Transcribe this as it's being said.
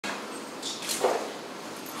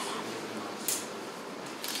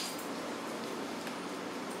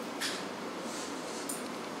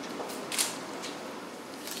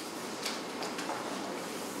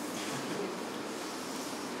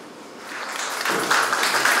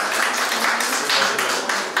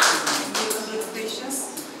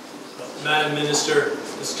Madam Minister,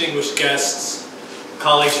 distinguished guests,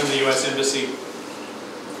 colleagues from the U.S. Embassy.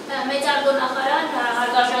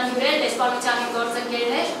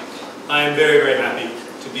 I am very, very happy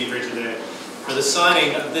to be here today for the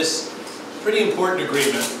signing of this pretty important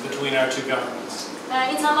agreement between our two governments.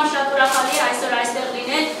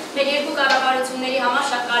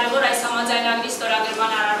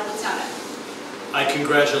 I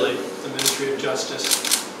congratulate the Ministry of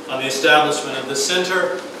Justice on the establishment of the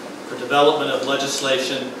Center for Development of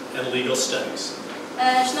Legislation and Legal Studies.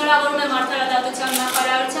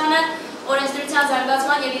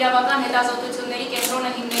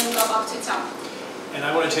 And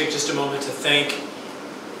I want to take just a moment to thank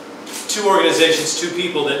two organizations, two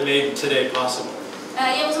people that made today possible.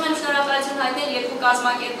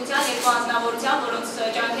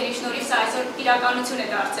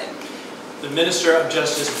 The Minister of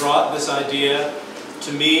Justice brought this idea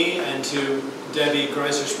to me and to Debbie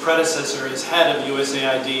Greiser's predecessor as head of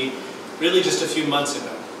USAID really just a few months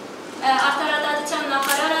ago.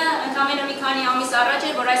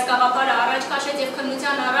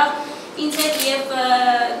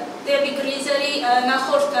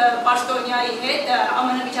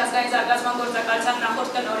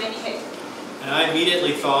 And I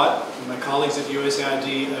immediately thought, and my colleagues at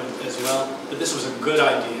USAID as well, that this was a good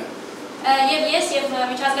idea.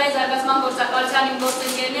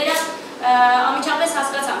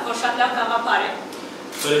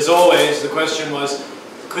 But as always, the question was,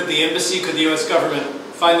 could the embassy, could the U.S. government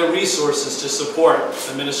find the resources to support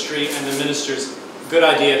the ministry and the minister's good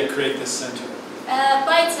idea to create this center?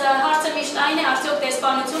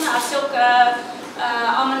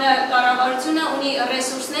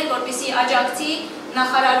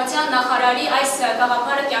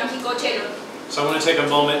 So I want to take a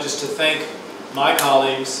moment just to thank my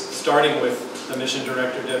colleagues, starting with the Mission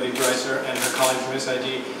Director, Debbie Greiser, and her colleagues from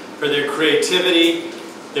USAID, for their creativity,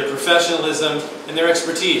 their professionalism, and their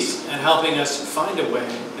expertise in helping us find a way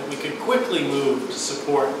that we could quickly move to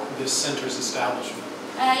support this center's establishment.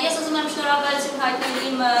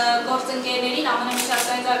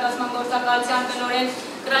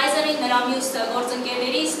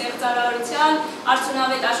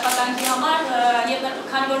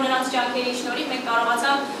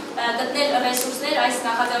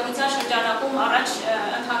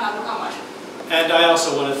 And I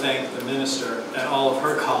also want to thank the Minister and all of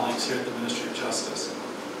her colleagues here at the Ministry of Justice.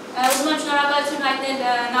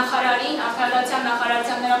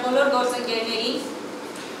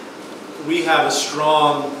 We have a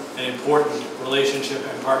strong and important relationship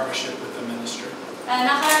and partnership with the Ministry.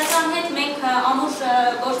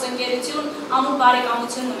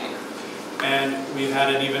 And we've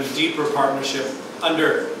had an even deeper partnership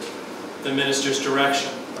under the Minister's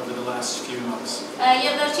direction over the last few months.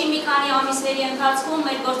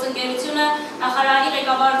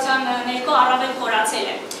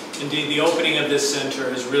 Indeed, the opening of this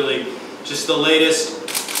center is really just the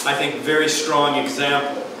latest, I think, very strong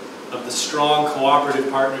example of the strong cooperative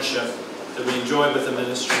partnership that we enjoy with the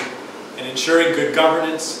Ministry in ensuring good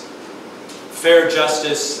governance, fair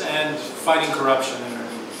justice, and fighting corruption in our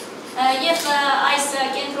region.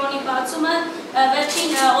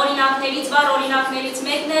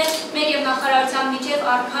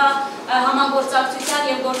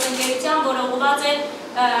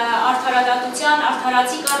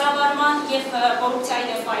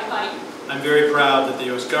 I'm very proud that the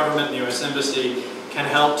U.S. government and the U.S. Embassy can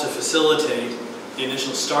help to facilitate the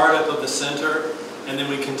initial startup of the center, and then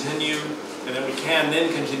we can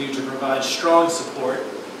then continue to provide strong support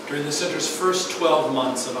during the center's first 12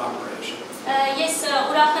 months of operation.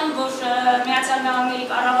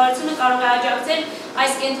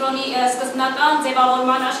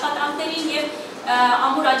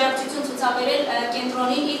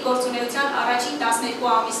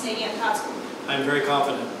 I'm very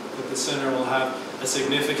confident that the center will have a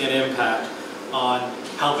significant impact on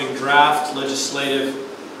helping draft legislative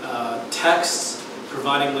texts,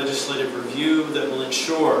 providing legislative review that will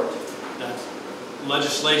ensure that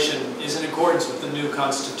legislation is in accordance with the new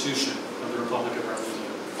Constitution of the Republic of Armenia.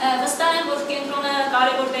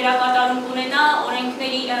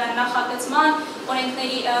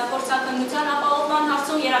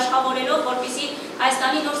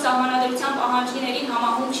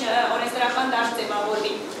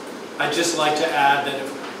 I'd just like to add that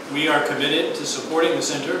we are committed to supporting the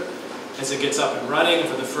center as it gets up and running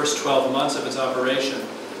for the first 12 months of its operation.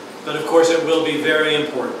 But of course it will be very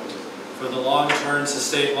important for the long-term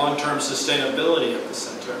sustainability of the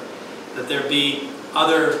center that there be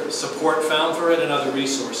other support found for it and other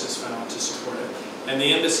resources found to support it. And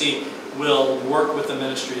the embassy will work with the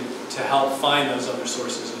ministry to help find those other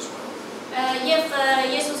sources as well. Եվ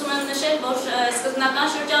ես ուզում եմ նշել, որ սկզբնական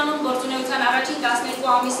շրջանում գործունեության առաջին 12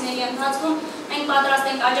 ամիսների ընթացքում մենք պատրաստ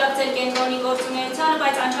ենք աջակցել կենտրոնի գործունեությանը,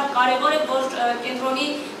 բայց անչափ կարևոր է, որ կենտրոնի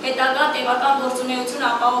հետագա տևական գործունեությունը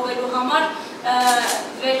ապահովելու համար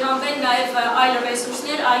վերհանվեն նաև այլ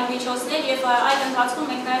ռեսուրսներ, այլ միջոցներ եւ այդ ընթացքում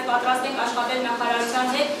մենք նաև պատրաստ ենք աշխատել նախարարության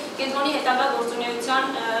հետ կենտրոնի հետագա գործունեության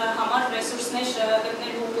համար ռեսուրսներ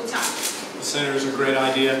գտնելու ուղղությամբ. The center is a great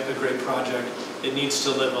idea, a great project. It needs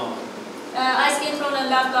to live on. Այս կենտրոնը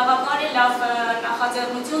լավ գաղափար է, լավ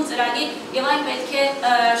նախաձեռնություն, ծրագիր եւ այն պետք է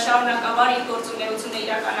շարունակաբար իր գործունեությունը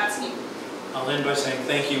իրականացնի. I'll end by saying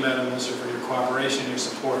thank you, Madam Minister, for your cooperation and your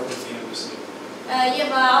support with the embassy. Եվ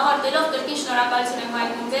ավարտելով կրկին շնորհակալություն եմ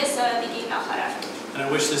հայտնում ձեզ, Տիկին նախարար. And I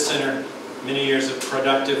wish the center many years of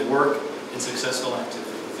productive work and successful activity.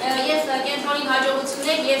 Եվ կենտրոնին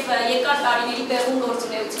հաջողություններ եւ երկար տարիների բեղուն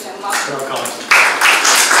գործունեություն եմ մաղթում.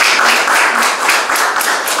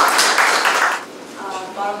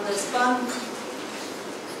 Պարոն դեսպան,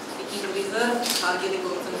 Տիկին Լուիզը, հարգելի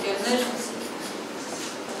գործընկերներ,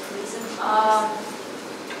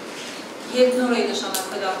 երբ նոր էի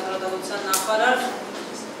նշանակվել արտահայտվածության նախարար,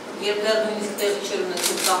 երբ դեռ նույնիսկ տեղի չէր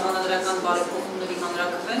ունեցել սահմանադրական բարեփոխումների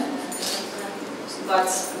հանրաքվեն,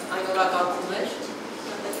 բայց այն օրակարգում էր,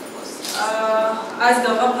 այս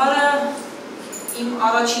գաղափարը իմ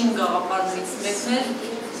առաջին գաղափարներից մեկն էր,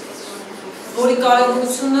 որի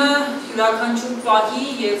կարևորությունը յուրաքանչյուր պահի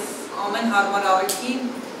եւ ամեն հարմար առիթի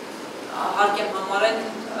հարկ եմ համարել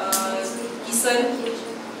կիսել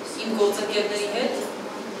իմ գործընկերների հետ,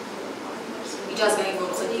 միջազգային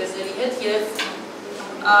գործընկերների հետ եւ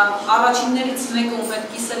առաջիններից մեկը ում հետ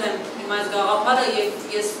կիսել եմ իմ այս գաղափարը եւ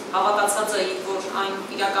ես հավատացած էի, որ այն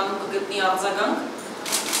իրականում կգտնի արձագանք,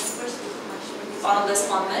 պարոն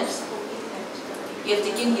դեսպանն էր եւ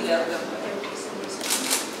Տիկին Հիլերը.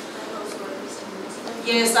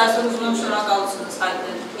 Ես այսօր ուզում եմ շնորհակալությունս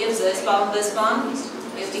հայտնել եւ ձեզ, պարոն դեսպան,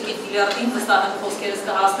 եւ Տիկին Հիլերին, վստահ եմ խոսքերս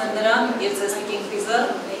կհասնեն նրան եւ ձեզ Տիկին Լուիզը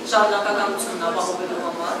շարունակականությունն ապահովելու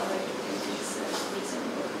համար.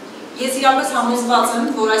 Ես իրապես համոզված եմ,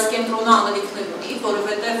 որ այս կենտրոնը անելիքներ ունի,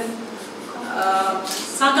 որովհետեւ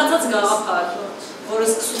ցանկացած գաղափար, որը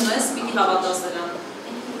սկսում ես, պիտի հավատաս դրան.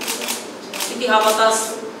 Պիտի հավատաս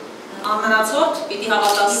անմնացորդ, պիտի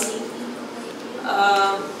հավատաս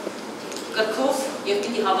կրքով եւ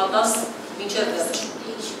պիտի հավատաս մինչեւ վերջ.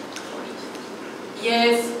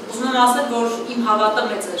 Եվ ուզում եմ ասել, որ իմ հավատը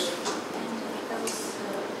մեծ էր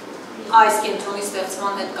այս կենտրոնի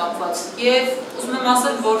ստեղծման հետ կապված. Եվ ուզում եմ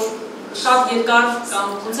ասել, որ շատ երկար կամ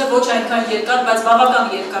գուցե ոչ այնքան երկար, բայց բավական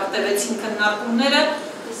երկար տևեցին քննարկումները,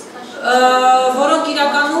 որոնք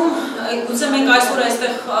իրականում գուցե մենք այսօր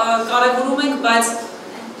այստեղ կարևորում ենք, բայց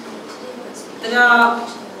դրա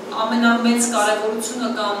ամենամեծ կարևորությունը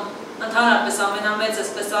կամ ընդհանրապես ամենամեծ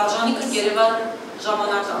այսպես արժանիքը երևա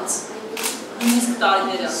ժամանակ անց, նույնիսկ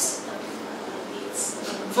տարիներ անց,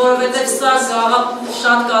 որովհետև սա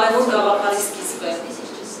շատ կարևոր գաղափարի սկիզբ է,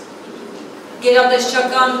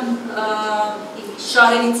 գերատեսչական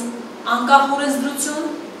շահերից անկախ օրենսդրություն,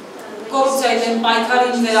 կոռուպցիայի դեմ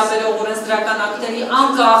պայքարին վերաբերող օրենսդրական ակտերի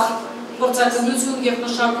անկախ փորձագործություն եւ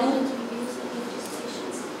մշակում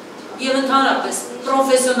եւ ընդհանրապես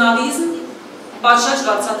պրոֆեսիոնալիզմ պատշաճ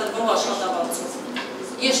վարձատրվող աշխատավարձով.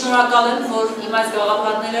 Ես շնորհակալ եմ, որ իմ այս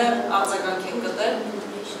գաղափարները արձագանք են գտել.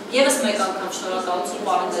 Եվս մեկ անգամ շնորհակալություն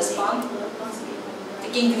պարոն դեսպան,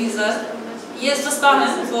 Տիկին Լուիզը. Ես վստահ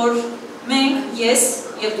եմ, որ մենք, ես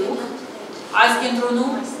եւ դուք այս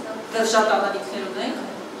կենտրոնում դեռ շատ անելիքներ ունենք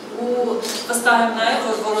ու վստահ եմ նաեւ,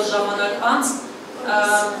 որ որոշ ժամանակ անց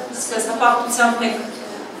այսպես հպարտությամբ ենք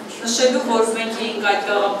նշելու, որ մենք էինք այդ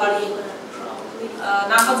գաղափարի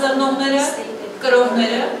նախաձեռնողները,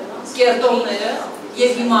 կրողները, կերտողները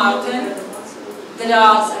եւ հիմա արդեն դրա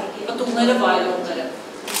պտուղները վայելողները.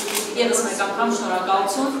 Եվս մեկ անգամ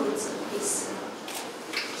շնորհակալություն.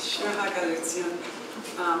 Շնորհակալություն.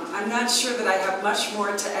 I'm not sure that I have much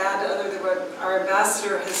more to add other than what our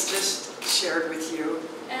ambassador has just shared with you.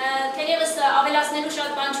 Թերևս ավելացնելու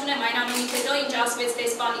շատ բան չունեմ այն ամենից հետո, ինչ ասվեց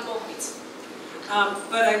դեսպանի կողմից.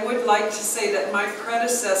 But I would like to say that my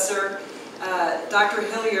predecessor, Dr.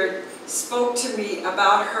 Hilliard, spoke to me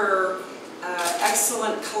about her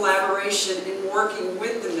excellent collaboration in working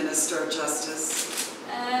with the Minister of Justice.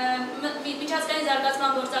 Միջազգային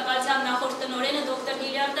զարգացման գործակալության նախորդ տնօրենը դոկտոր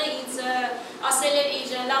Հիլյարդը ինձ ասել էր իր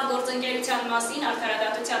լավ գործընկերության մասին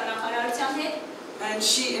արտահայտության նախարարության հետ. And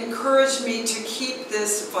she encouraged me to keep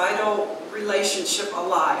this vital relationship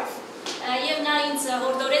alive. Եվ նա ինձ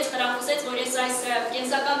հորդորեց, խրախուսեց, որ ես այս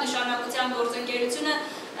կենսական նշանակության գործընկերությունը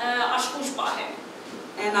աշխուժ պահեմ.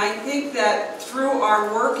 And I think that through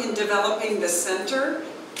our work in developing the center,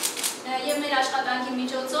 Եվ մեր աշխատանքի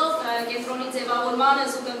միջոցով կենտրոնի ձևավորմանը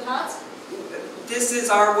զուգընթաց This is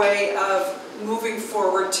our way of moving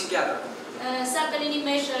forward together. Սա կլինի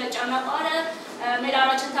մեր ճանապարհը, մեր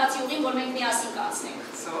առաջընթացի ուղին, որ մենք միասին կանցնենք։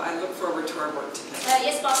 So I look forward to our work together.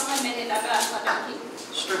 Ես սպասում եմ մեր հետագա աշխատանքին։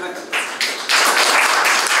 Շնորհակալ եմ։